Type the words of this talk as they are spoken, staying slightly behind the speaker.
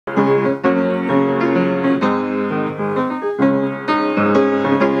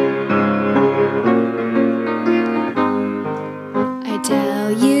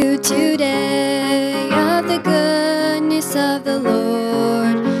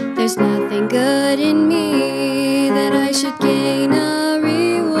put in me that I should gain a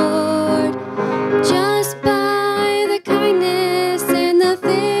reward just by the kindness and the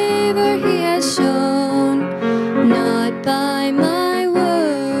favor he has shown, not by my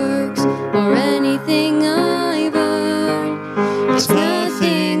works or anything I've earned. It's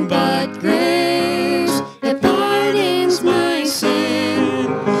nothing but grace that pardons my sin.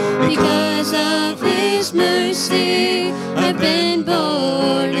 Because of his mercy I've been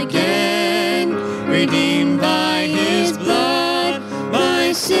born again, redeemed by his blood,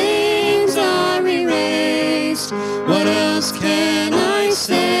 my sins are erased. What else can I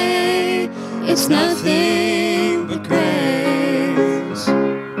say? It's nothing but grace.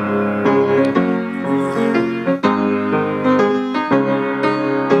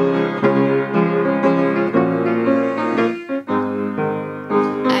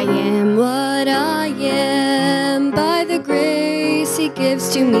 I am what I am by the grace he gives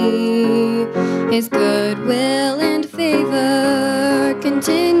to me. His goodwill and favor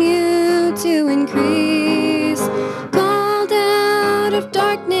continue to increase. Called out of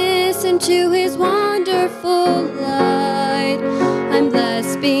darkness into his wonderful light, I'm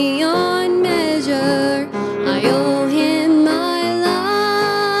blessed beyond measure. I owe him my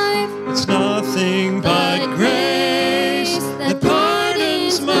life. It's nothing but grace that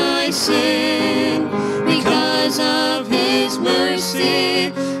pardons my sin. Because of his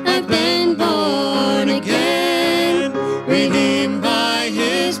mercy I've been born again, redeemed by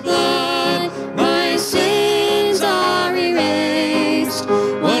his blood, my sins are erased.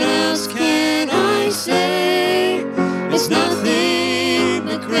 What else can I say? It's nothing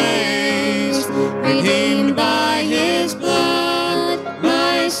but grace. Redeemed by his blood,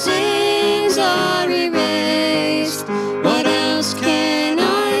 my sins are erased. What else can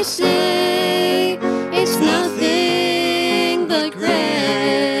I say? It's nothing but grace.